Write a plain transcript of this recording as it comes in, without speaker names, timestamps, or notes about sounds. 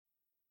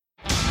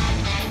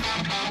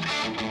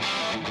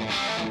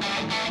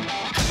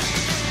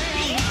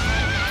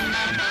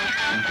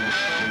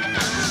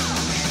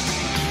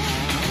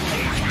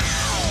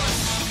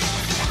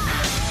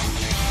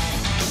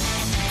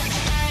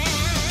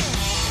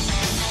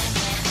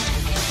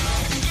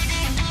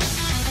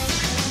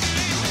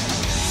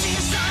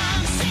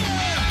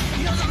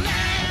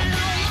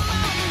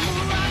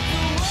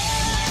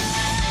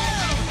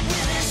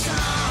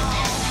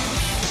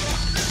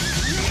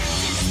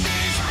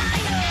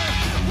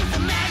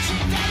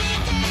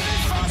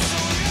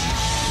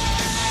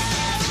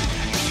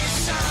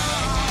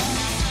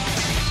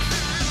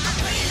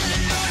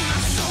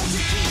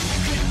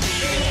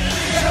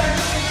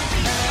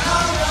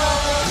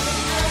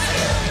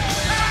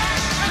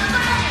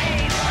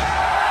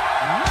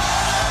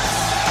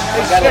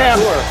Sam,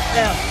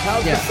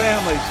 how's the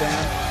family,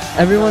 Sam?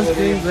 Everyone's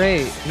doing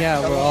great. Yeah,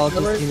 we're all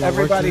just,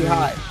 everybody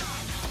hi.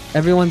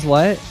 Everyone's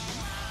what?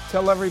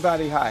 Tell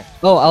everybody hi.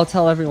 Oh, I'll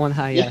tell everyone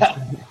hi. Yeah.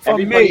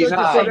 From me,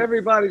 hi.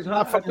 Everybody's hi.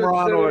 Not from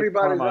Ron or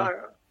everybody's hi.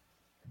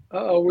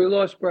 We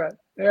lost Brett.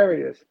 There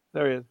he is.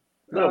 There he is.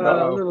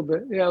 A little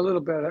bit. Yeah, a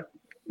little better.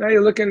 Now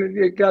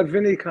you got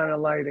Vinny kind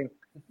of lighting.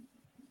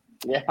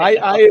 Yeah.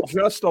 I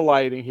adjust the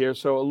lighting here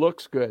so it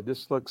looks good.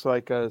 This looks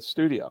like a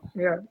studio.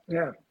 Yeah.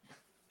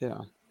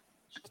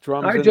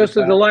 Drums I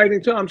adjusted the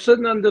lighting too. I'm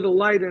sitting under the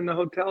light in the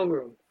hotel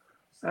room.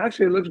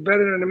 Actually, it looks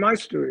better than in my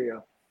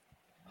studio.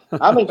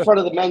 I'm in front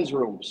of the men's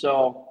room,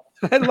 so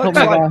it looks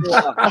like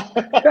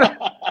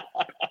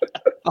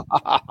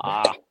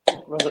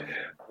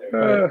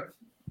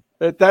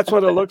that's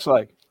what it looks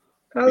like.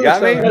 You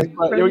got me?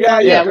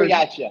 Yeah, we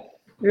got you.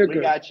 We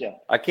got you.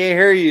 I can't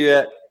hear you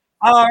yet.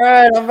 All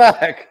right, I'm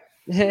back.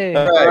 Hey.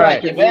 All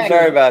right.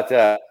 Sorry about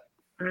that.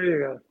 There you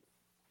go.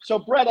 So,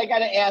 Brett, I got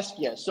to ask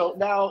you. So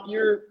now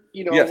you're,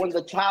 one of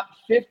the top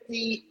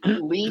 50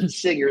 lead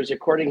singers,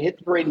 according to Hit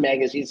the Parade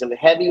magazines, of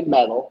heavy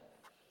metal.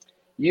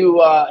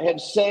 You have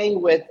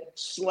sang with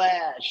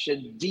Slash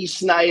and Dee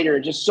Snider,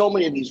 and just so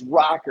many of these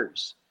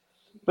rockers.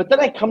 But then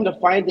I come to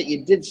find that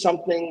you did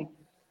something.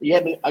 You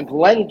had a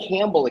Glenn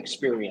Campbell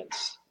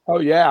experience. Oh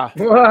yeah!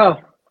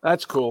 Wow,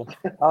 that's cool.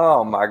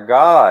 Oh my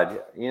God!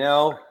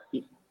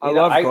 I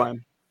love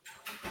Glenn.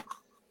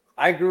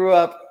 I grew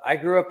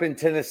up in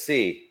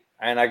Tennessee.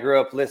 And I grew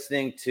up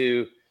listening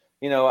to,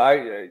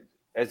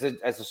 as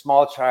a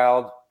small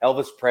child,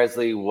 Elvis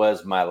Presley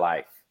was my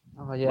life.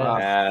 Oh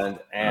yeah.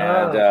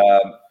 And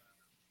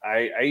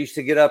I used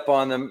to get up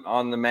on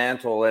the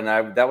mantle, and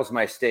that was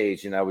my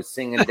stage, and I would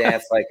sing and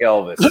dance like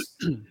Elvis.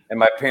 And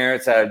my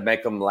parents, I'd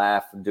make them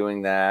laugh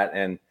doing that,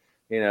 and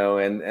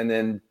and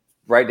then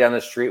right down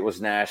the street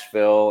was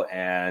Nashville,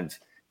 and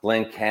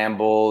Glenn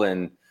Campbell,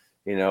 and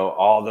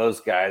all those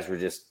guys were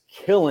just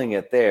killing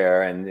it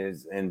there, and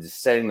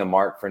just setting the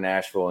mark for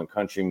Nashville and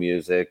country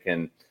music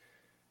and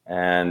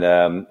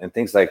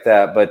things like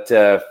that. But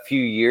a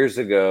few years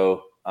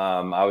ago,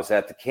 I was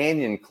at the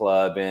Canyon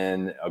Club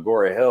in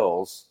Agora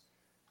Hills,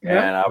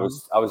 and I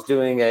was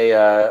doing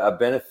a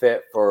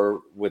benefit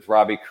with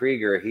Robbie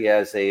Krieger. He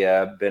has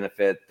a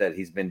benefit that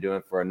he's been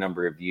doing for a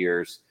number of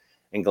years,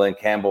 and Glenn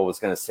Campbell was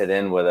going to sit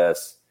in with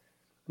us,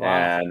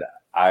 and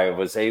I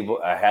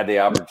had the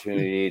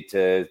opportunity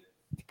to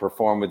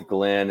perform with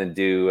Glenn and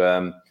do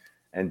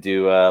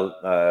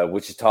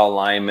Wichita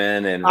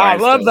Lineman and I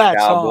love that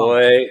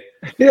Cowboy.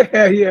 Song.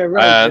 Yeah,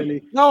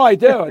 right. No, I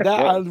do.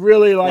 I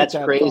really like that.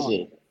 That's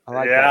crazy. I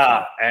like that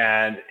song.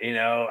 And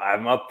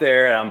I'm up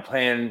there and I'm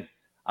playing.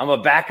 I'm a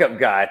backup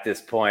guy at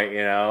this point,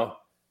 and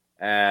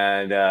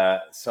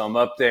so I'm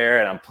up there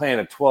and I'm playing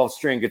a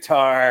 12-string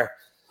guitar,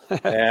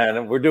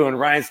 and we're doing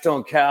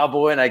Rhinestone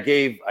Cowboy, and I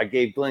gave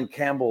Glenn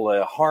Campbell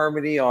a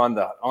harmony on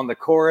the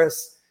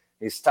chorus.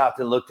 He stopped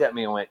and looked at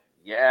me and went,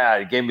 "Yeah."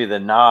 He gave me the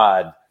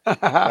nod.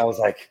 I was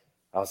like,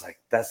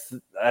 that's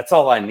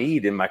all I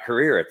need in my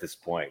career at this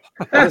point.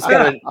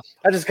 I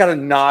just got a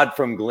nod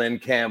from Glenn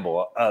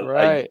Campbell.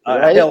 A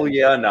hell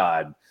yeah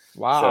nod.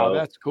 Wow, so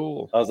that's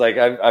cool. I was like,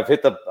 I've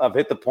hit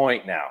the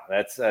point now.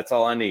 That's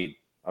all I need.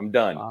 I'm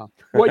done. Wow.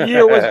 What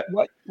year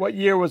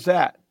was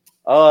that?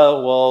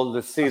 Well,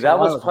 let's see. That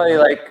was probably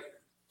like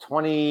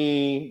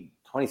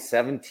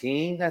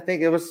 2017. I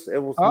think it was.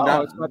 It's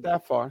not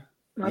that far.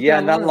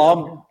 Not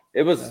long.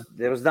 It was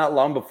not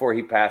long before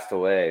he passed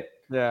away.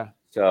 Yeah.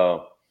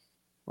 So,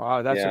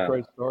 wow, that's a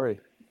great story.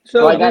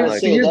 So I gotta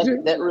say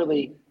that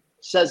really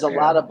says a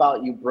lot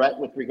about you, Brett,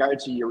 with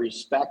regards to your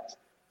respect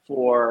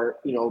for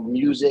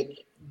music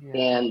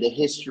and the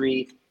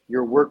history.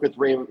 Your work with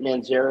Ray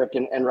Manzarek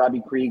and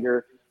Robbie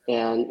Krieger,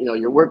 and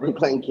your work with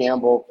Glenn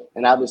Campbell,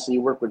 and obviously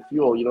your work with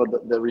Fuel.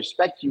 The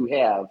respect you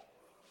have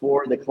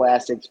for the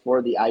classics,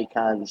 for the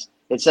icons.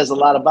 It says a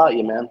lot about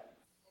you, man.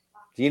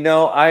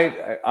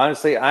 I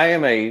honestly,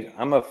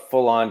 I'm a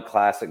full-on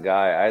classic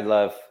guy.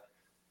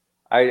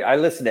 I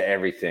listen to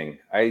everything.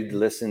 I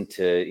listen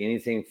to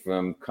anything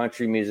from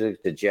country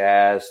music to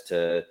jazz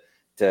to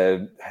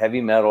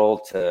heavy metal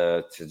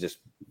to just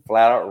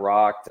flat out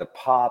rock to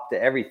pop to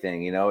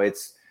everything.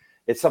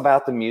 It's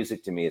about the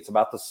music to me. It's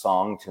about the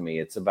song to me.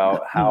 It's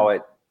about how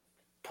it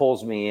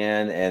pulls me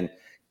in and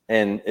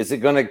is it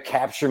going to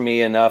capture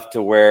me enough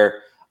to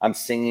where I'm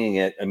singing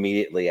it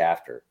immediately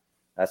after?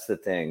 That's the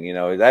thing, you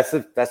know. That's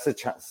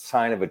the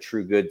sign of a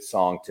true good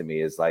song to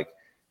me. Is like,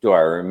 do I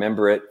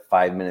remember it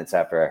 5 minutes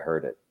after I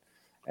heard it?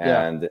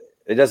 And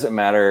it doesn't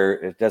matter.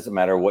 It doesn't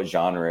matter what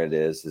genre it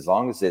is, as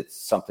long as it's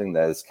something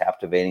that is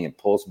captivating and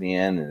pulls me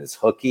in and is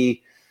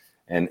hooky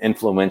and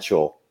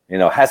influential. You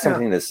know, has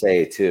something to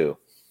say too.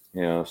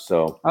 You know,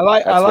 so I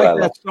like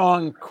that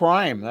song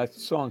 "Crime." That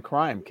song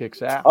 "Crime"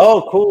 kicks ass.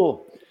 Oh,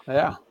 cool.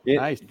 Yeah,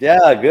 nice.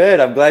 Yeah, good.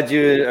 I'm glad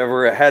you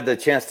ever had the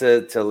chance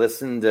to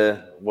listen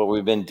to what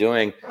we've been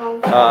doing.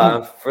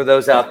 For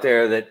those out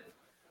there that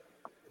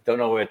don't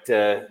know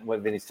what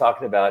Vinny's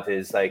talking about,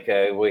 is like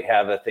we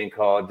have a thing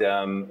called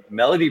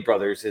Melody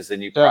Brothers is a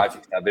new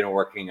project I've been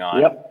working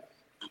on. Yep.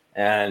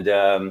 And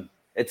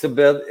it's a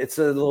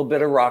little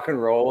bit of rock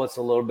and roll. It's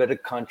a little bit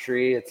of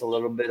country. It's a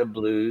little bit of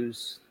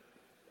blues.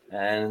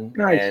 And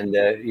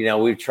you know,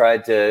 we've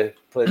tried to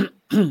put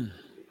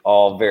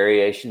all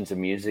variations of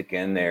music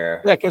in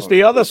there. Yeah, because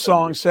the other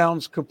song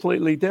sounds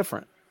completely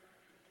different.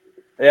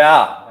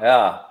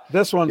 Yeah.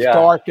 This one's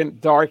dark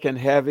and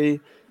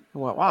heavy.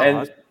 Well, wow, and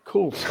that's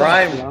cool.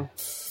 Crime, stuff, you know?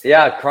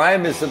 Yeah,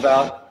 Crime is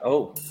about.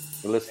 Oh,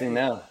 we're listening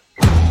now.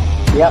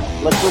 Yep,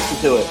 let's listen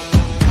to it.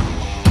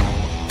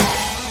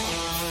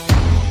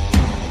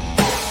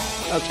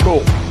 That's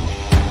cool.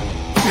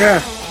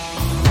 Yeah.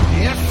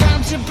 If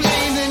I'm to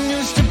blame, then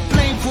who's to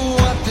blame for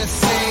what they're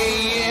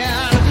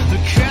saying? The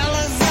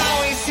colors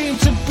always seem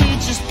to be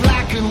just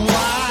black and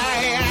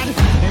white.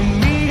 And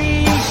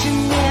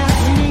mediation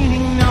has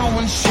meaning no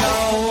one's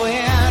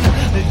showing.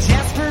 The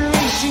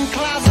desperation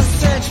clouds a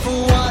search for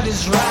what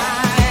is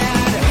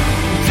right.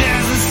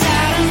 There's a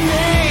side of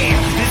me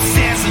that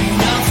says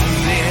enough of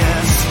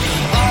this.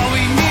 All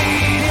we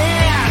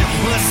needed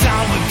was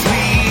all we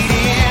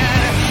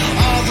pleaded.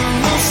 All the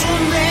rules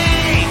were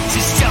made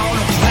just don't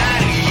apply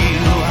to you.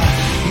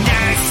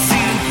 Nice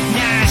suit,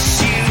 nice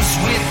shoes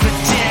with the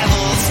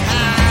devil's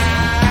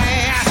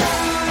eye.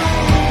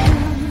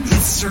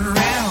 It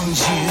surrounds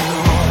you.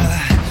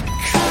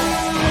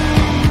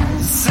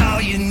 It's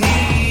all you need.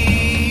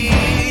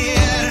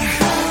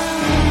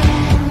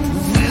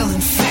 Will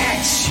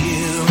infect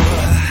you.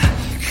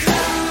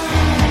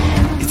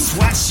 It's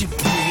what you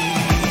bleed.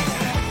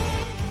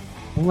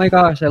 Oh my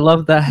gosh, I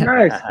love that.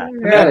 Nice.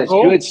 That is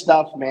good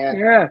stuff, man.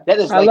 Yeah. That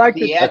is I like like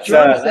the the actual.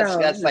 drum That's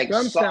sound. like The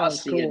drum sound's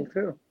saucy. cool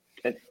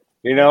too.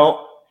 You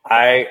know,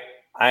 I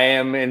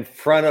am in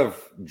front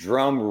of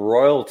drum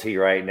royalty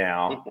right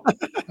now,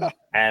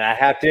 and I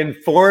have to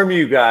inform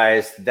you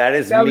guys that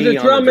is That was me a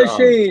on drum the drums.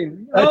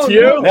 machine. That's Oh,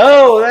 you?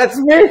 No, that's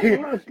me.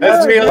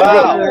 That's me on the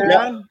Wow, drums.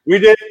 man. Yeah, we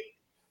did.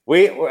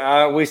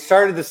 We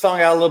started the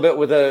song out a little bit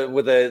with a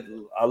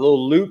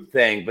little loop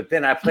thing, but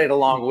then I played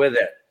along with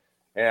it.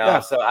 You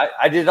know, so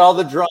I did all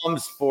the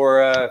drums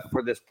for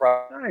this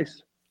project.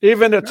 Nice.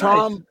 Even the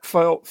Tom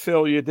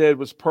fill you did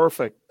was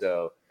perfect.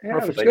 So, Yeah,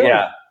 it was but good.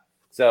 yeah,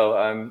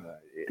 so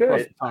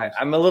Good.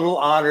 I'm a little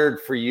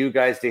honored for you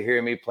guys to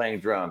hear me playing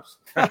drums.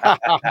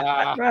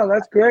 Well,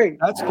 that's great.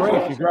 That's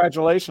great.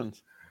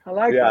 Congratulations. I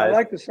like Yeah, I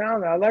like the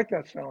sound. I like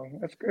that song.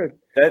 That's good.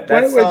 That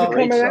When is it song,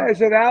 coming out?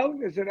 Is it out?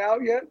 Is it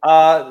out yet?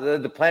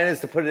 the plan is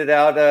to put it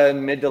out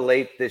mid to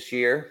late this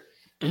year.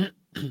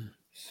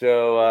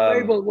 So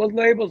What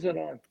label's it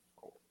on?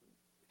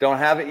 don't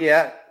have it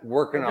yet.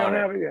 Working on Don't it.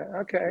 have it yet.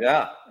 Okay.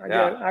 Yeah,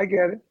 I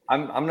get it.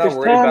 I'm not Is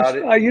worried about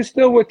it. Are you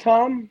still with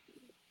Tom?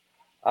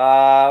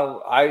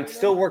 I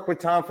still work with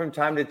Tom from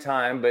time to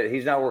time, but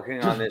he's not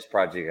working on this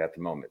project at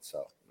the moment.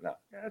 So no.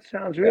 That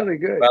sounds really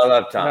good. But I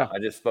love Tom. Yeah. I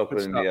just spoke Good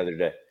with him stuff. the other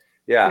day.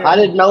 Yeah. How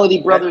did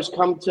Melody Brothers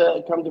come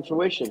to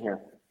fruition here?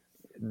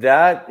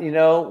 That, you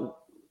know,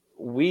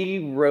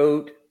 we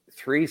wrote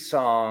 3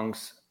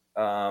 songs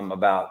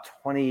about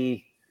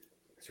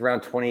it's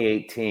around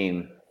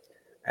 2018,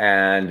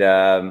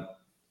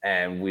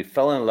 and we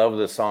fell in love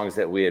with the songs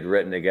that we had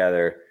written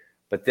together.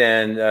 But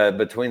then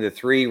between the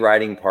 3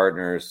 writing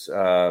partners,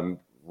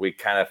 we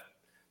kind of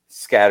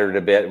scattered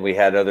a bit, and we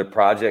had other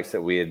projects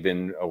that we had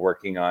been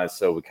working on,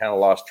 so we kind of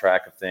lost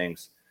track of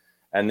things.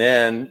 And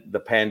then the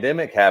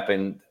pandemic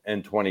happened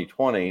in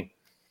 2020.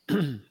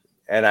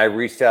 And I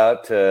reached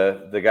out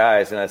to the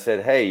guys and I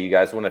said, hey, you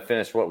guys want to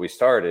finish what we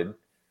started?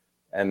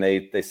 And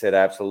they said,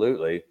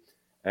 absolutely.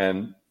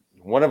 And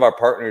one of our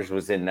partners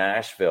was in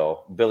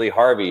Nashville, Billy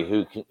Harvey,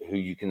 who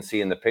you can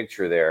see in the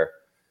picture there.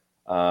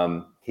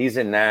 He's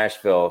in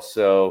Nashville.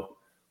 So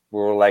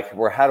we're like,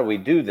 how do we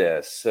do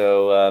this?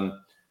 So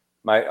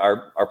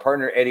our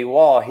partner, Eddie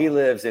Wall, he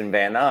lives in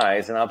Van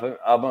Nuys, and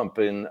I'm up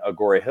in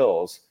Agora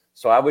Hills.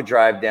 So I would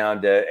drive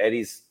down to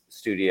Eddie's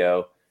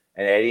studio,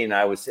 and Eddie and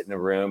I would sit in a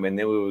room, and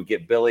then we would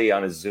get Billy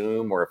on a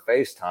Zoom or a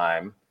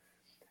FaceTime.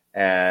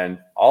 And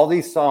all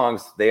these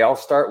songs, they all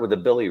start with a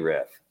Billy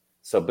riff.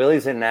 So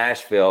Billy's in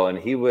Nashville, and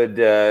he would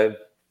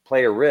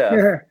play a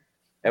riff,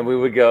 and we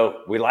would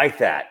go, we like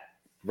that,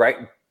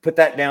 right? Put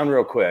that down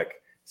real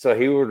quick. So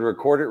he would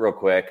record it real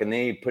quick, and then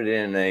he'd put it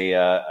in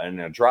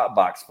a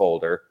Dropbox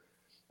folder,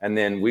 and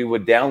then we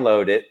would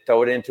download it,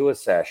 throw it into a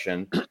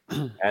session,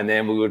 and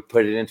then we would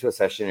put it into a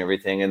session and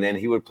everything. And then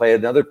he would play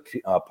another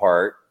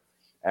part,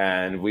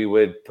 and we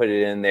would put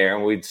it in there,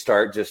 and we'd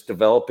start just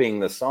developing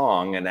the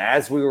song. And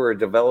as we were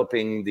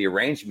developing the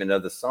arrangement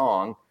of the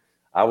song,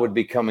 I would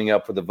be coming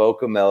up with a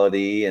vocal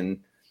melody, and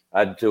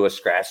I'd do a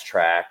scratch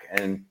track.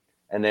 And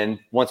then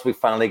once we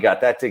finally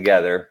got that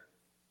together,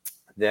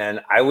 then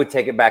I would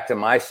take it back to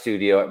my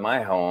studio at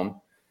my home,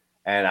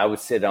 and I would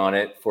sit on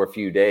it for a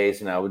few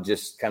days, and I would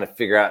just kind of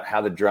figure out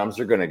how the drums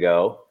are going to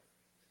go.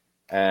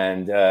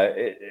 And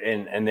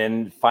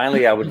then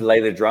finally I would lay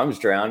the drums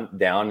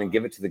down and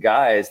give it to the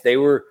guys. They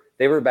were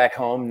back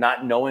home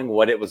not knowing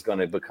what it was going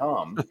to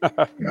become.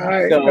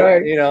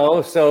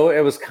 Right. So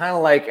it was kind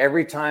of like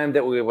every time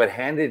that we would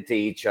hand it to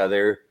each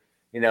other,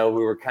 we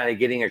were kind of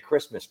getting a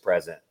Christmas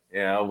present.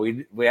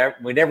 We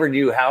never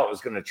knew how it was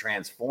going to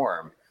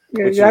transform.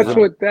 Yeah,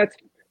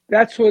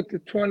 that's what the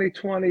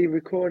 2020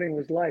 recording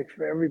was like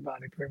for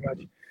everybody, pretty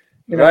much.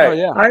 Right.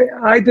 Yeah.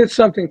 I did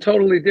something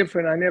totally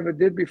different. I never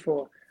did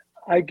before.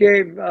 I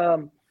gave.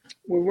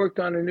 We worked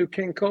on a new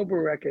King Cobra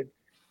record,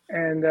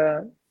 and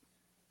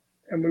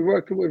we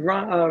worked with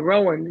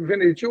Rowan.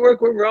 Vinny, did you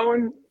work with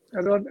Rowan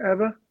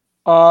ever?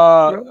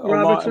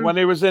 When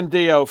he was in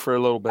Dio for a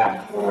little bit.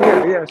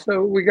 Yeah.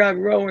 So we got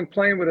Rowan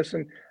playing with us,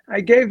 and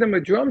I gave them a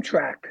drum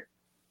track,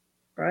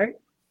 right?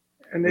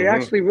 And they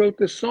actually wrote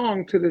the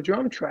song to the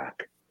drum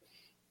track.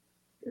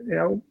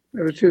 It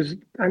was just,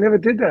 I never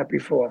did that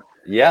before.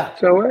 Yeah.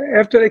 So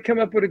after they come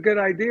up with a good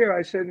idea,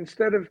 I said,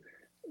 instead of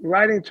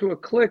writing to a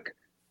click,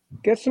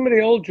 get some of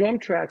the old drum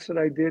tracks that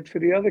I did for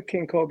the other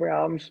King Cobra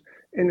albums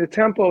in the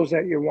tempos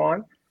that you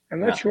want, and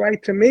let's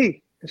write to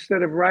me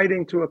instead of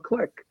writing to a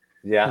click.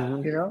 Yeah.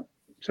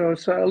 So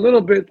it's a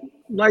little bit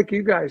like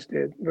you guys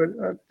did,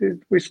 but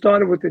we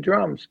started with the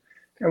drums,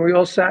 and we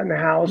all sat in the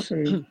house,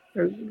 and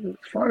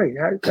it's funny.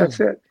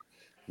 That's it.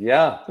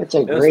 Yeah. It's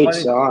a great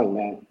song,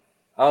 man.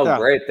 Oh, yeah.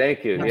 Great.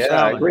 Thank you.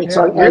 Yeah. Great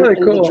song. Really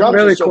cool. And the drums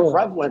really are so cool.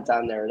 prevalent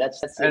on there.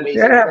 That's the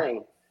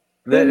amazing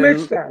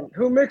thing.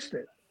 Who mixed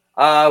it?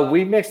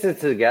 We mixed it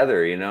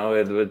together,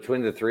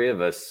 between the three of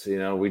us.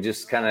 We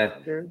just kind of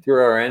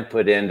threw our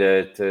input in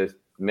to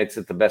mix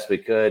it the best we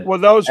could. Were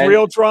those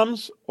real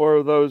drums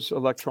or those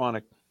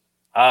electronic?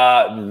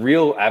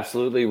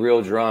 Absolutely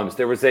real drums.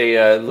 There was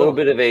a little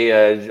bit of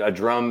a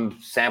drum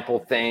sample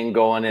thing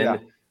going in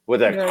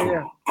with a.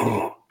 Yeah.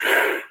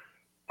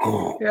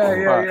 But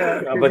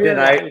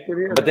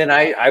then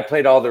I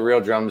played all the real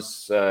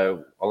drums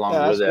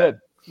along with it. Good.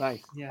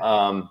 Nice.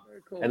 Yeah.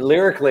 Cool. And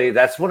lyrically,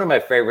 that's one of my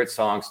favorite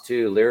songs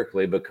too.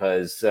 Lyrically,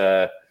 because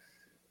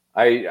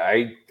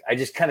I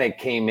just kind of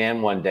came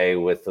in one day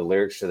with the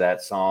lyrics to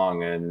that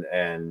song,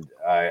 and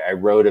I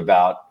wrote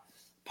about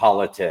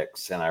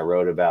politics, and I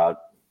wrote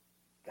about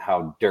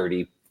how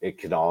dirty it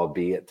can all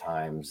be at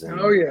times, and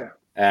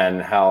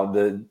and how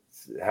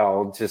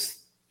just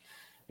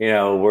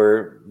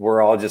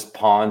we're all just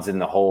pawns in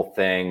the whole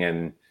thing,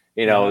 and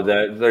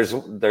there's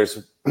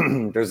a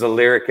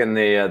lyric in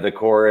the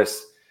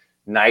chorus,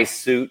 nice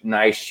suit,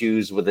 nice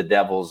shoes with the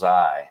devil's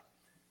eye.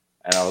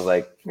 And I was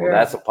like, well,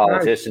 that's a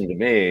politician to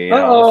me.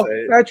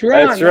 That's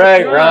Ron. That's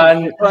right,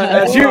 Ron.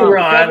 That's you,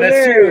 Ron.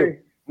 That's you.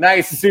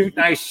 Nice suit,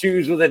 nice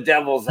shoes with a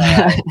devil's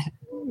eye.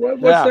 I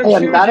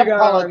am not a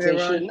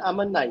politician. I'm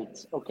a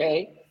knight,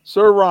 okay?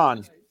 Sir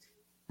Ron.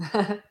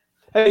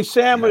 Hey,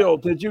 Samuel,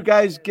 did you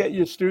guys get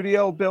your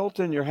studio built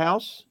in your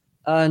house?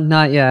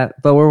 Not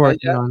yet, but we're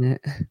working on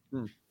it.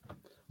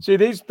 See,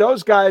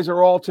 those guys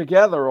are all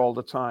together all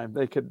the time.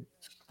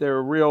 They're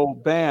a real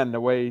band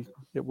the way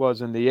it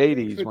was in the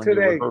 80s when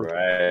today.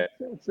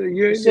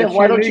 Sam,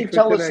 why don't you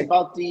tell us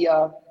about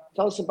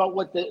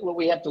what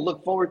we have to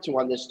look forward to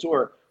on this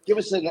tour? Give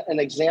us an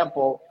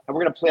example, and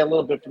we're going to play a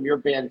little bit from your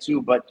band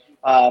too. But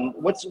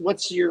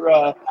what's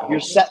your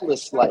set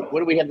list like? What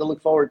do we have to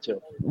look forward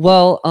to?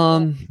 Well,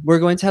 we're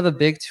going to have a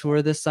big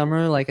tour this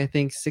summer, I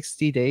think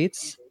 60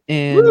 dates,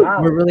 and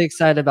we're really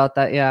excited about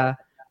that. Yeah,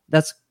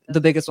 that's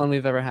the biggest one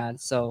we've ever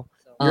had. So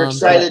you're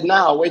excited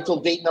now. Wait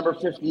till date number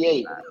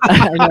 58.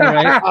 I know,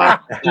 right?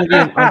 It's gonna be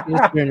an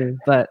arduous journey,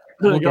 but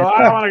I don't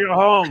want to go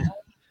home.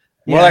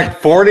 More like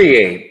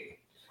 48.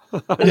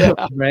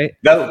 Right.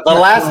 The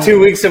last 2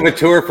 weeks of a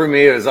tour for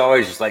me, it was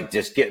always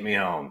just get me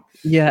home.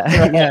 Yeah,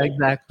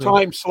 exactly.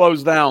 Time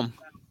slows down.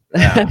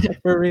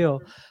 For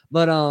real.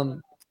 But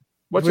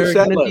we're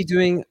gonna be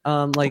doing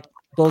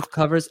both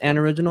covers and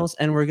originals,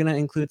 and we're gonna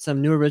include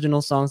some new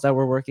original songs that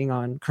we're working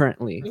on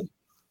currently.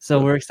 So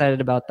we're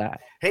excited about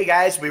that. Hey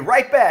guys, we'll be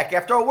right back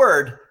after a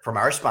word from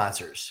our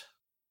sponsors.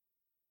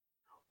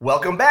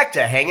 Welcome back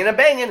to Hangin' and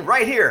Bangin'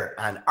 right here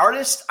on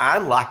Artist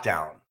on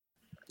Lockdown.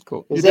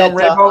 Cool. Is that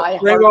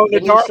Rainbow in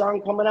the Dark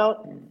song coming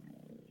out?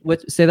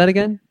 Say that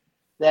again?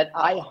 That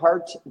I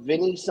Heart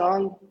Vinny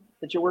song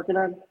that you're working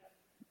on?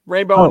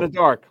 Rainbow in the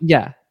Dark.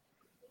 Yeah,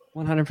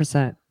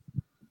 100%.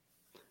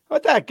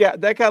 But that got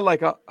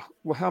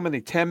how many?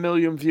 10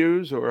 million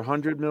views or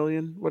 100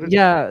 million? What is it?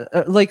 On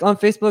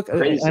Facebook,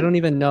 I don't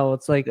even know.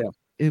 It's it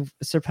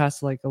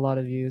surpassed a lot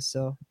of views.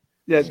 So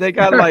yeah, they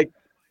got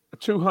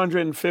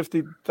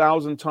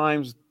 250,000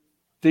 times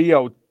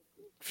Dio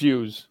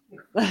views.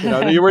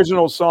 The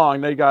original song,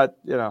 they got,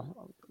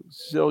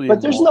 zillion.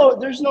 But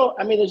there's no,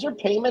 I mean, is there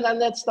payment on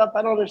that stuff?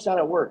 I don't understand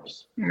how it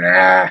works.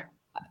 Nah.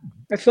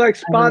 It's like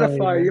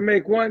Spotify. You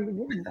make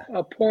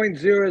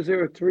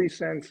 0.003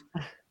 cents,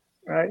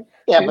 right?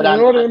 Yeah, but in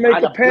order to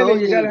make a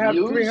penny, you got to have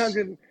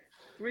views?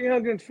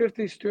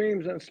 350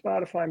 streams on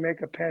Spotify.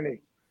 Make a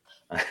penny.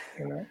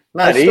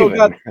 Not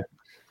even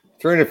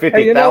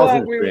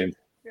 350,000 streams.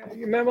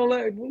 You remember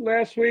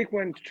last week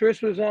when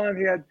Trish was on?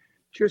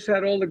 Trish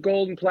had all the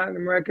gold and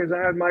platinum records. I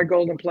had my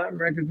gold and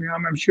platinum records.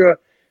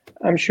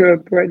 I'm sure,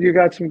 Brett, you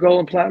got some gold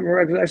and platinum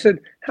records. I said,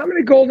 how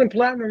many gold and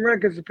platinum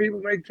records do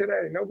people make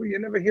today? Nobody. You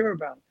never hear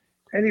about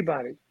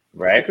anybody,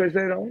 right? Because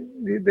they don't.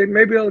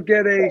 Maybe they'll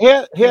get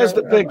a. Here's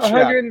the big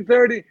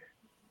 130.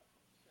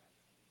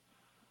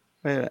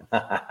 Yeah.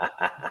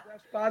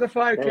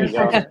 Spotify.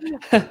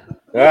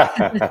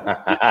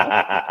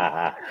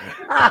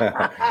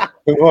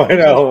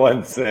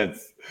 0.01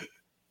 cents.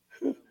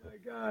 Oh my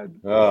God.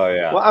 Oh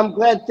yeah. Well, I'm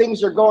glad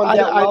things are going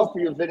that well for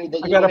you, Vinny.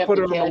 That you got to have put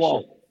to it on the cash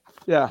wall. it.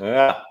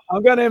 Yeah.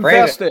 I'm going to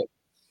invest it.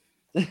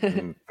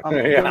 I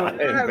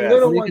had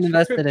little ones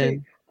for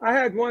 15. I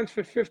had ones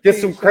for 15.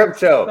 Get some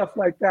crypto, stuff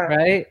like that.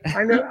 Right?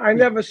 I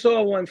never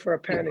saw one for a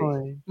penny.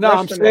 No,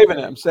 I'm saving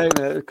it.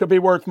 It could be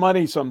worth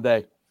money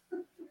someday.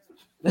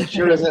 It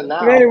sure isn't now.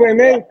 But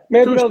anyway,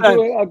 maybe they'll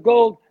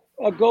do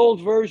a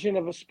gold version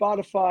of a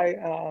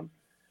Spotify,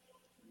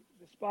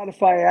 the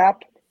Spotify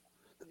app.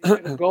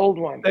 A gold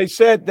one. They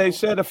said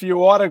if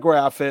you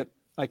autograph it,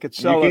 I could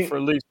sell it for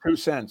at least 2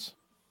 cents.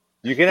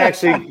 You can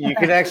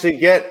actually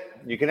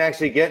get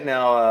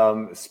now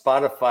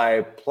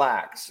Spotify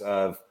plaques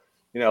of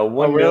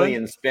 1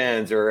 million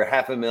spins or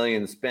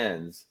 500,000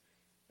 spins.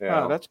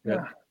 Oh, that's good.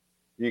 Yeah.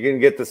 You can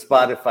get the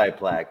Spotify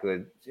plaque.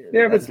 But but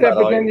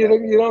then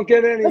you don't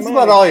get any That's money.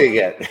 about all you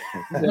get.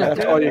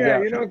 That's all you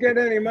get. You don't get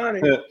any money.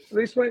 At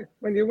least when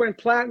you went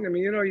platinum,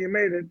 you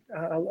made it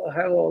a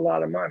hell of a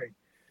lot of money.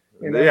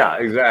 Yeah,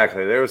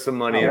 exactly. There was some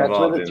money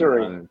involved in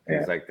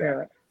things like that.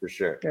 Yeah. For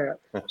sure. Yeah.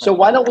 So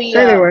why don't we,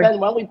 Anyway. Ben,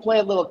 why don't we play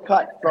a little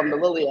cut from the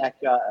Liliac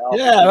album?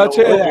 Yeah, let's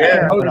hear it.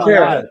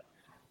 Yeah.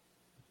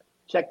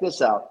 Check this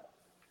out.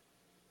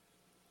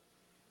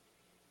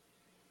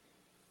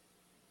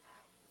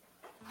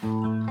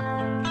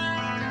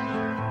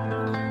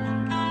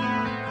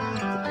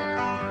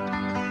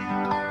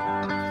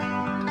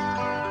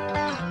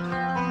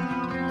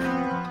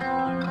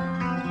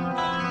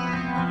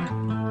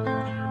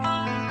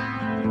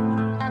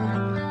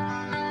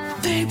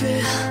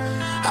 Baby,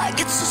 I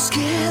get so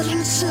scared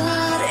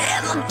inside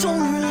and I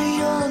don't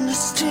really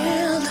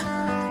understand.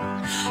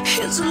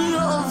 Is it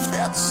love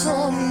that's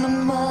on my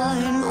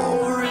mind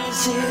or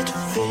is it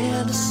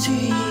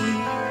fantasy?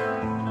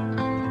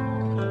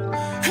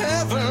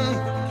 Heaven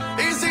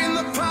is in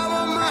the palm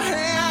of my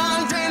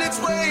hand and it's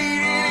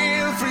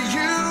waiting for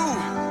you.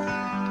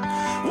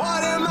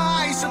 What am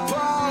I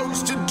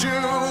supposed to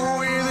do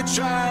with a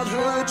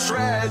childhood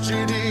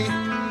tragedy?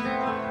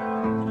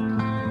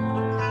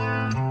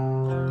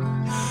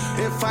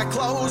 If I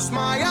close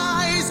my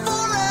eyes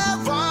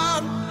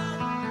forever,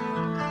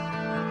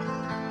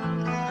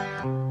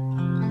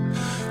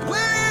 will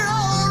it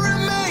all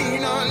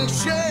remain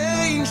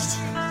unchanged?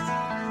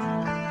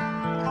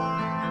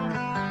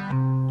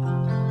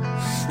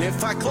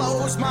 If I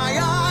close my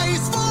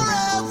eyes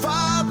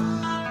forever,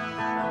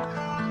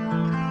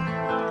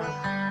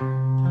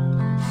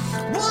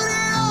 will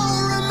it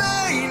all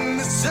remain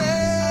the same?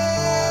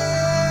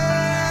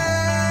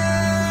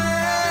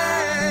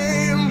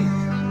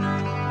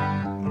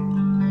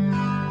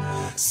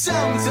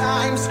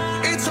 Sometimes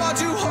it's hard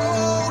to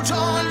hold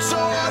on, so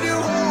hard to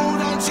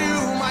hold on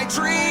to my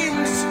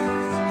dreams.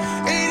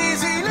 It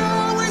isn't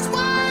always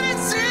what it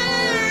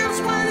seems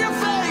when you're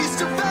face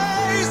to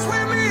face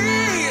with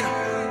me.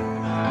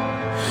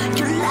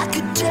 You're like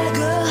a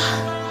dagger,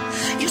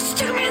 you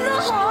stab me in the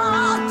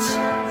heart.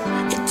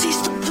 You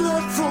taste the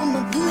blood from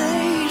the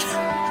blade.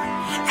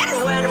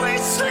 And when we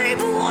sleep,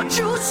 won't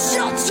you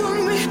shelter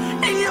me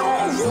in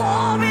your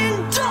warm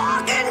and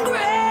dark and grave?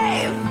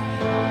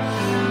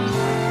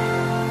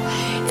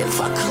 If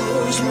I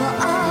close my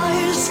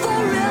eyes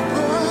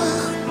forever,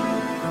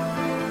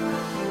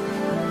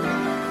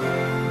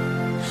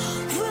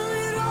 will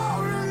it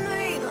all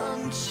remain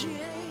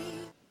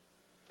unchanged?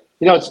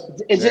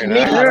 Is it me?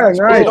 Nice. Is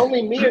it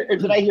only me, or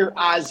did I hear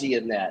Ozzy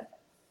in that?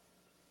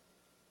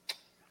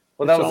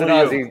 Well, that was an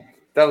Ozzy.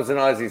 That was an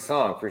Ozzy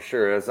song for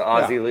sure. It's an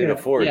Ozzy Lena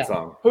Ford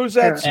song. Who's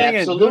that singing?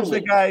 Absolutely. Who's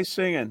the guy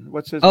singing?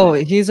 What's his Oh,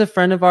 name? he's a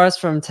friend of ours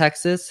from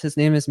Texas. His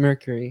name is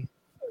Mercury.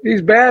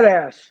 He's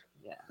badass.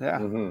 Yeah.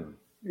 Mm-hmm.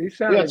 He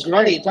sounded It's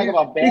funny. You talk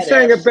about badass. He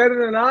sang it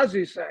better than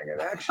Ozzy sang it,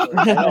 actually.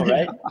 I know,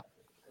 right?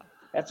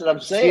 That's what I'm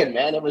saying,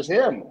 man. It was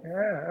him.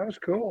 Yeah, that was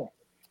cool.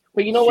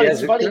 But you know what? Yeah,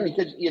 It's funny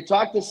because you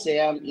talk to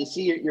Sam, you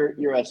see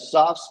you're a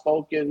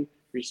soft-spoken,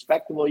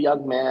 respectable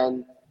young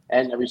man,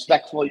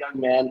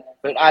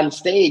 but on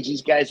stage,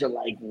 these guys are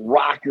like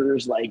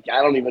rockers, like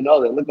I don't even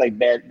know. They look like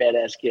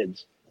badass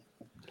kids.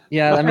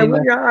 Yeah, I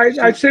mean,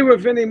 I see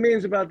what Vinny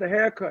means about the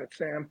haircut,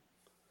 Sam.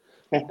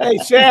 Hey,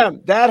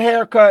 Sam, that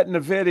haircut in the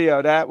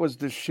video, that was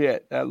the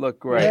shit. That looked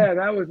great. Yeah,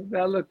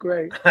 that looked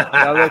great.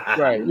 That looked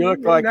great. You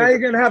look like now you're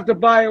gonna have to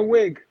buy a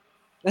wig.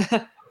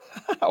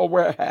 I'll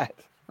wear a hat.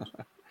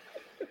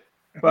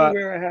 I'll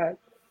wear a hat.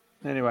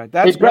 Anyway,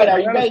 that's Brett,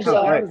 great. are you guys?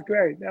 That was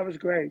great. That was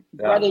great.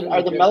 Brett,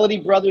 are the Melody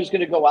Brothers going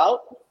to go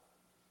out?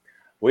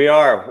 We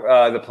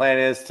are. The plan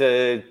is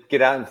to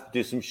get out and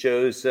do some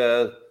shows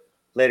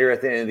later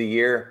at the end of the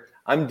year.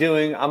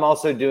 I'm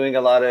also doing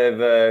a lot of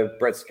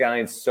Brett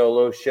Scallions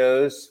solo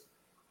shows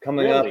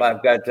coming up. I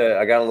got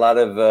a lot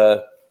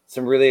of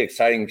some really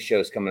exciting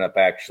shows coming up.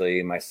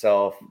 Actually,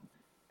 myself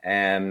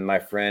and my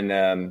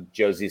friend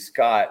Josie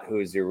Scott,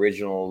 who is the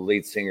original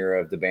lead singer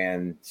of the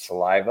band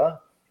Saliva.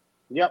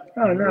 Yep.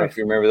 Oh, nice. If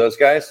you remember those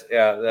guys,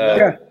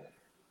 yeah.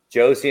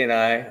 Josie and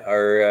I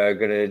are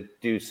going to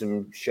do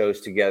some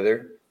shows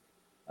together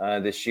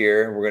this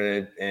year.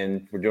 We're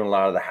doing a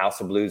lot of the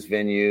House of Blues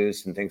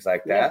venues and things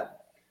like that. Yeah.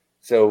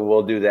 So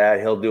we'll do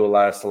that. He'll do a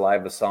lot of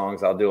Saliva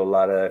songs. I'll do a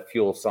lot of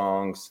Fuel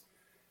songs,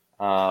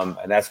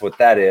 and that's what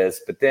that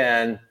is. But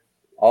then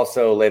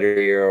also later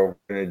year we're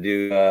going to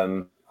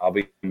do. I'll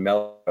be doing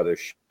Melody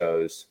Brothers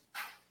shows.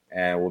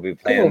 And we'll be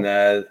playing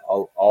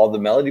all the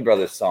Melody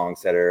Brothers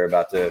songs that are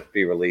about to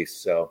be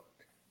released. So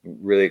I'm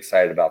really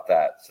excited about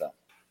that. So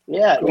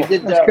yeah, we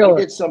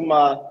did some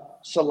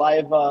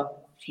Saliva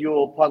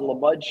Fuel Puddle of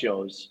Mud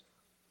shows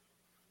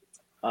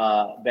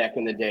back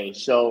in the day.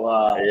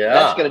 So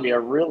that's going to be a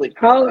really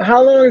how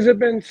long has it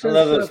been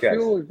since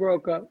Fuel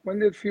broke up? When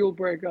did Fuel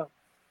break up?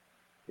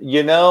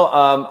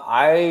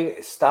 I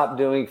stopped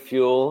doing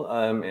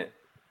Fuel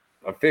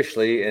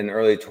officially in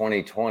early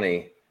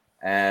 2020.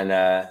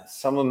 And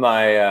some of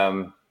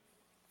my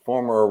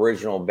former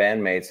original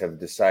bandmates have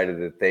decided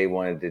that they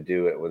wanted to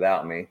do it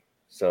without me.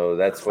 So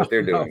that's what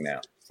they're doing now.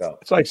 So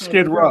it's like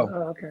Skid Row.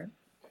 Oh, okay.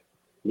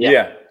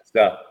 Yeah.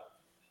 So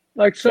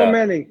like so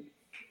many.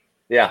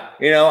 Yeah.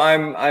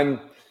 I'm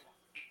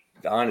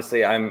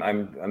honestly,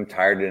 I'm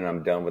tired and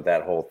I'm done with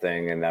that whole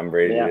thing. And I'm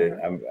ready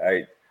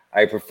to,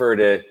 I prefer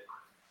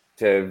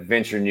to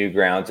venture new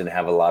grounds and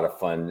have a lot of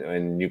fun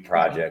and new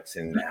projects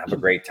and have a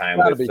great time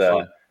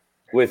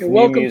with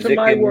new music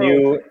and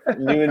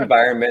new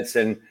environments,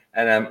 and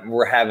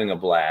we're having a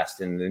blast.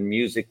 And the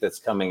music that's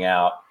coming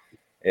out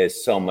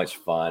is so much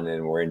fun,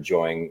 and we're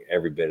enjoying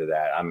every bit of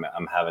that. I'm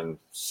having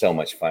so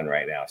much fun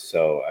right now.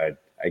 So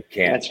I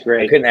can't. That's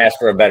great. I couldn't ask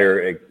for a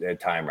better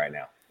time right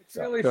now. It's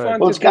really fun.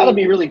 Well, it's got to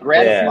be really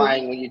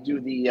gratifying when you do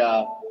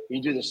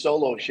the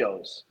solo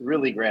shows.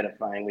 Really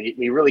gratifying.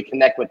 We really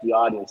connect with the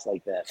audience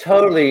like that.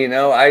 Totally.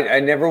 I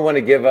never want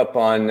to give up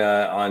on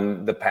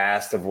the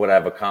past of what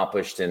I've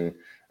accomplished, and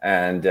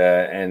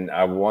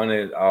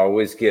I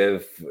always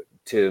give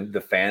to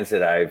the fans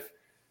that I've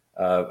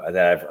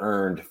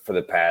earned for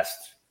the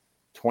past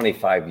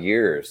 25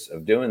 years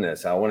of doing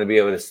this. I want to be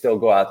able to still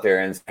go out there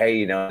and say,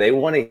 hey, they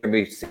want to hear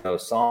me sing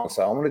those songs.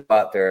 So I want to go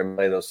out there and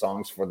play those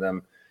songs for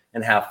them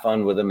and have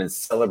fun with them and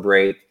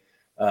celebrate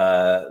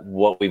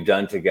what we've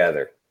done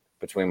together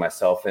between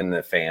myself and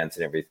the fans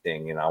and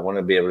everything. I want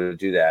to be able to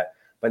do that.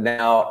 But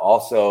now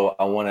also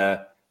I want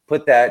to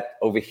put that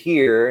over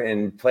here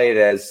and play it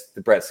as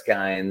the Brett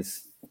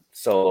Scallions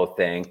solo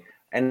thing.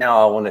 And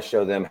now I want to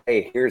show them,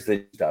 hey, here's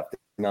the stuff, the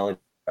Melody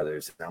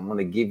Brothers. And I'm going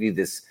to give you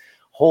this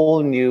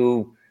whole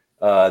new,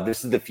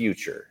 this is the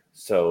future.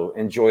 So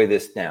enjoy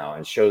this now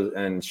and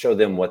show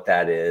them what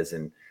that is.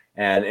 And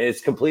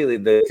it's completely,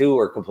 the two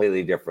are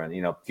completely different.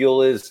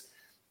 Fuel is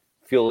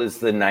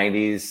the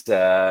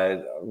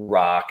 90s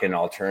rock and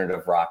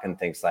alternative rock and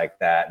things like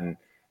that.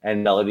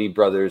 And Melody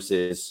Brothers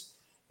is,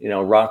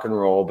 rock and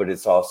roll, but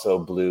it's also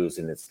blues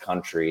and it's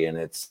country, and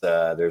it's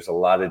there's a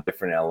lot of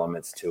different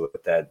elements to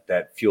it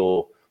that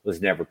Fuel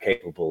was never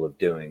capable of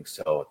doing.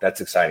 So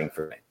that's exciting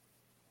for me.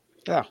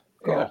 Yeah,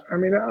 cool. Yeah. I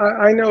mean,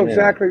 I know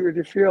exactly what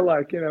you feel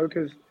like,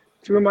 because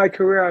through my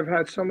career I've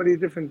had so many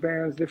different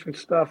bands, different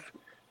stuff,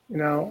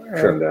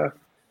 and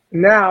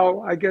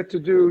now I get to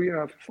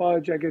do,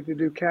 Fudge, I get to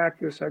do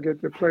Cactus, I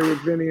get to play with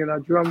Vinny in our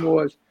Drum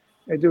Wars.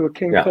 I do a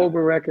King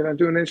Cobra record, I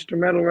do an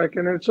instrumental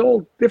record, and it's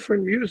all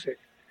different music.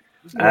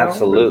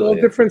 Absolutely. All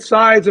different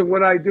sides of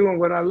what I do and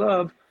what I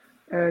love.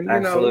 And,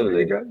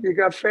 you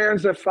got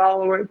fans that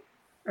follow it,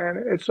 and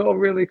it's all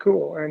really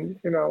cool. And,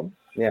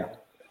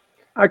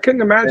 I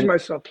couldn't imagine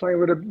myself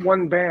playing with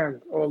one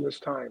band all this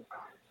time.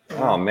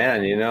 Oh man,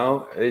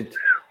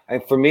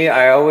 for me,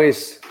 I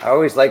always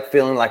like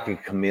feeling like a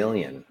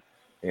chameleon,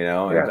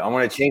 I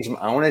want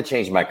to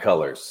change my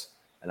colors,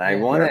 and I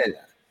want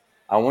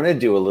to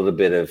do a little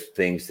bit of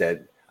things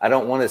that I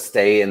don't want to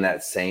stay in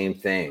that same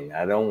thing.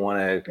 I don't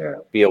want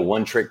to be a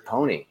one-trick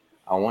pony.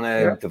 I want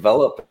to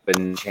develop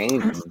and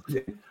change.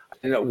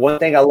 One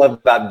thing I love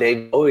about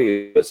Dave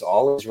Bowie was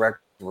all his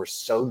records were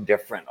so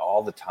different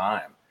all the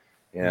time.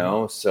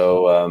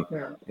 So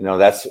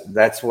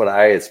that's what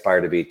I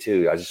aspire to be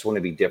too. I just want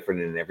to be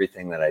different in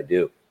everything that I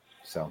do.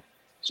 So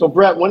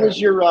Brett, when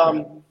is your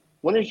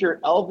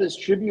Elvis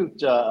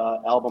tribute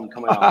album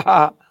coming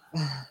out?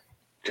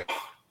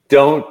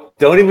 don't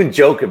even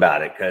joke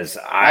about it, because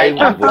I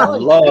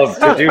would love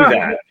to do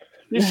that.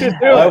 You should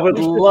do it. I would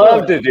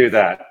love to do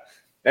that.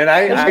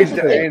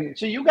 And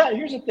so you got,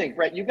 here's the thing,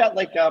 Brett. You got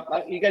like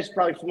you guys are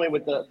probably familiar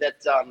with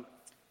that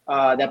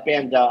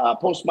band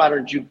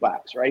Postmodern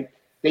Jukebox, right?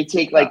 They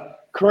take like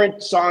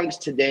current songs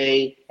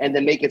today and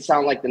then make it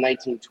sound like the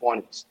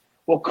 1920s.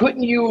 Well,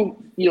 couldn't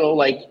you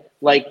like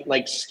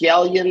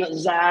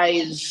Scallions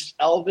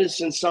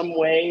Elvis in some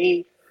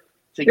way?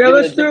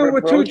 Let's do it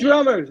with two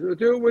drummers. We'll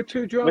do it with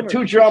two drummers. With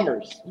two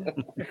drummers.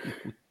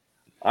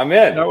 I'm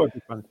in. That would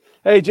be fun.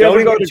 Hey, don't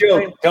even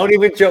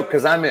joke,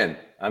 because I'm in.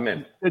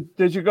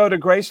 Did you go to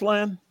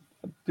Graceland?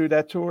 Do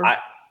that tour?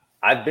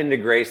 I've been to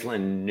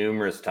Graceland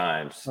numerous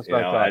times.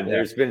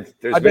 There's been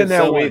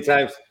so many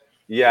times.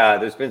 Yeah,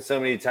 there's been so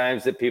many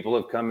times that people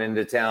have come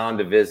into town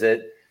to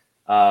visit.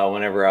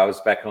 Whenever I was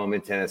back home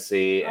in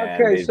Tennessee,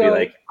 and they'd be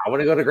like, "I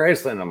want to go to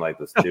Graceland." I'm like,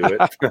 "Let's do it.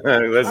 Let's go."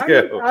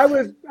 I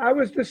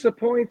was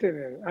disappointed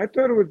in it. I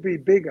thought it would be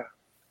bigger.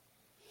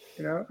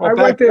 Well, I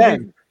went there.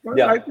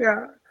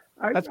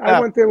 I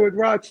went there with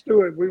Rod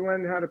Stewart. We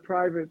went and had a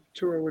private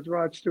tour with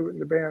Rod Stewart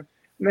and the band,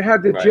 and they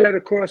had the jet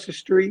across the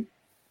street.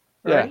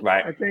 Right? Yeah,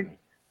 right. I think,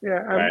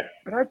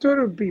 but I thought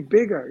it would be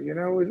bigger.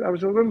 I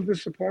was a little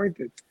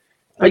disappointed.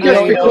 I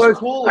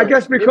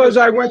guess because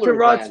I went to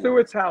Rod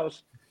Stewart's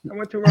house. I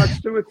went to Rod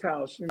Stewart's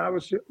house, and I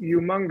was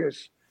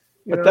humongous.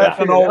 But that's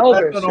an old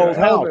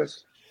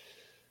house.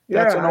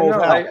 That's an old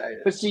house.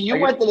 But see, you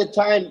went to the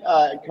time,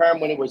 Carm,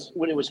 when it was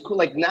cool.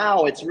 Like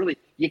now, it's really,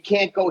 you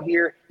can't go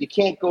here, you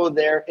can't go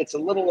there. It's a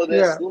little of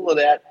this, a little of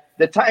that.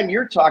 The time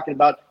you're talking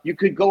about, you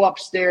could go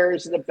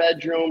upstairs in the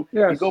bedroom.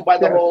 You go by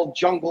the whole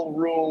jungle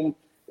room.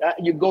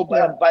 You go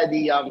by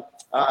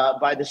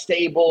the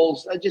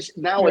stables. It's just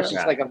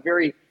like a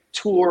very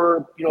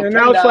tour. And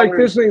now it's like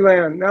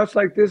Disneyland. Now it's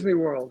like Disney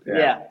World.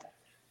 Yeah.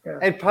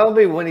 And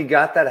probably when he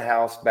got that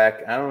house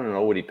back, I don't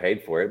know what he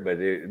paid for it, but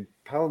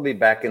probably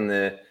back in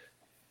the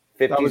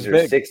 50s or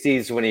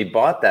 60s when he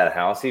bought that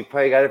house, he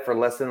probably got it for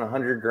less than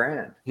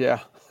 $100,000. Yeah.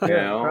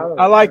 Probably,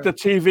 I like the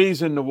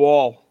TVs in the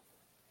wall.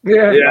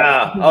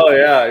 Yeah. Oh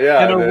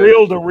yeah. And a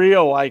reel to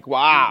reel, like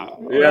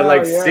wow. Yeah,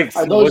 like six.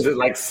 Was it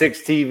like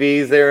 6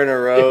 TVs there in a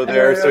row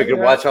there, so he could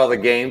watch all the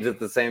games at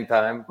the same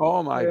time?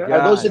 Oh my God!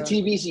 Are those the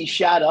TVs he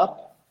shot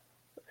up?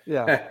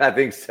 Yeah, I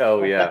think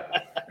so. Yeah.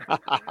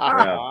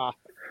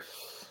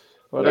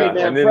 Hey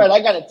man, Fred,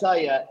 I got to tell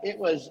you, it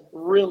was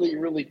really,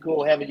 really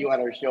cool having you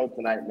on our show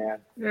tonight, man.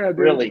 Yeah, dude.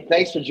 Really.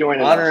 Thanks for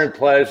joining us. Honor and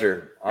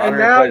pleasure. And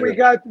now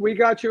we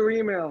got your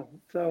email,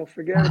 so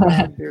forget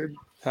about it, dude.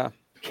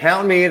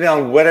 Count me in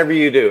on whatever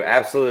you do.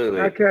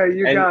 Absolutely. Okay,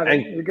 you got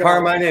it. And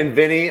Carmine and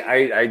Vinny,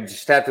 I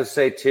just have to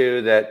say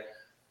too that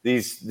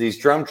these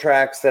drum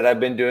tracks that I've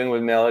been doing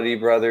with Melody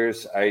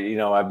Brothers,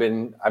 I've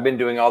been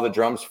doing all the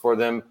drums for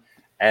them,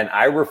 and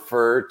I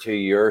refer to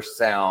your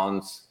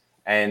sounds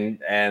and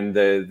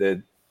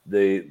the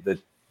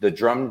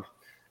drum,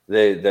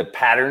 the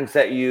patterns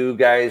that you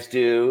guys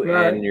do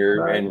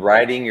and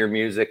writing your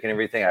music and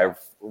everything. I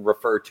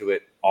refer to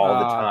it all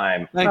the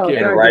time. Thank you.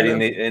 And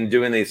writing and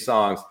doing these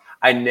songs.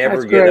 I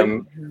never get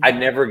them. I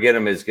never get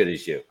them as good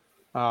as you.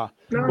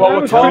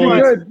 Carmine's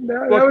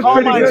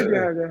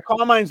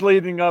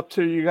leading up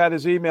to, you got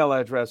his email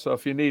address. So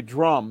if you need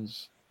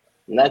drums,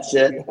 and that's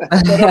it.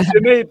 But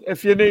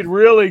if you need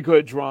really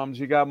good drums,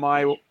 you got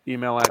my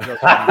email address.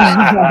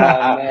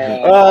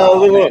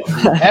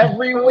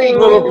 Every week,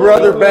 little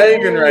brother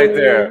banging right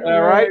there.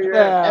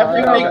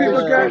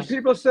 Every week,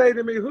 people say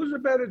to me, "Who's a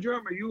better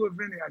drummer, you or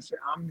Vinny?" I say,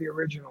 "I'm the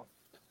original."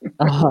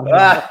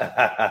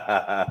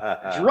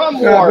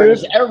 Drum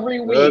Wars every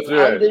week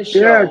on this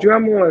show. Yeah,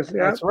 Drum Wars.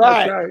 Yeah, that's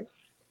right.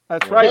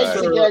 That's right.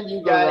 Thanks again,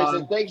 you guys,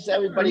 and thanks to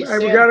everybody.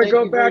 And we got to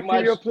go back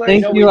to your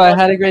place. Thank you. I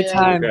had a great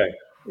time. Okay.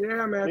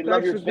 Yeah, man. We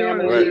love your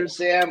family,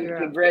 Sam.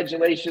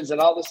 Congratulations and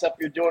all the stuff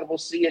you're doing. We'll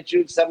see you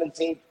June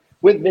 17th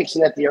with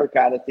Vixen at the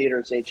Arcada Theater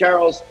in St.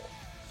 Charles.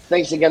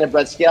 Thanks again to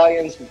Brett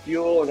Scallions for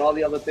Fuel and all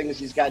the other things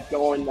he's got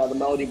going, the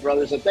Melody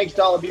Brothers. And thanks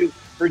to all of you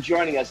for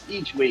joining us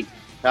each week,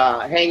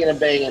 hanging and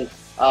banging.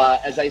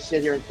 As I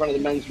sit here in front of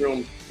the men's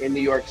room in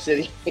New York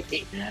City.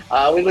 We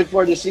look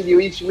forward to seeing you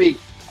each week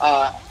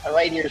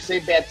right here.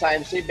 Same bad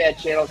time, same bad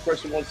channel. Of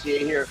course, we won't see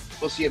you here.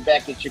 We'll see you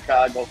back in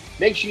Chicago.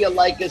 Make sure you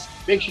like us.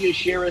 Make sure you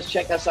share us.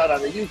 Check us out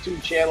on the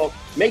YouTube channel.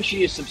 Make sure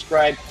you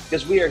subscribe,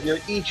 because we are here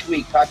each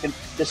week talking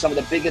to some of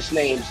the biggest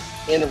names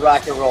in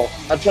rock and roll.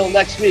 Until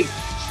next week,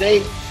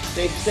 stay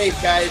safe,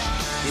 guys.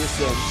 See you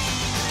soon.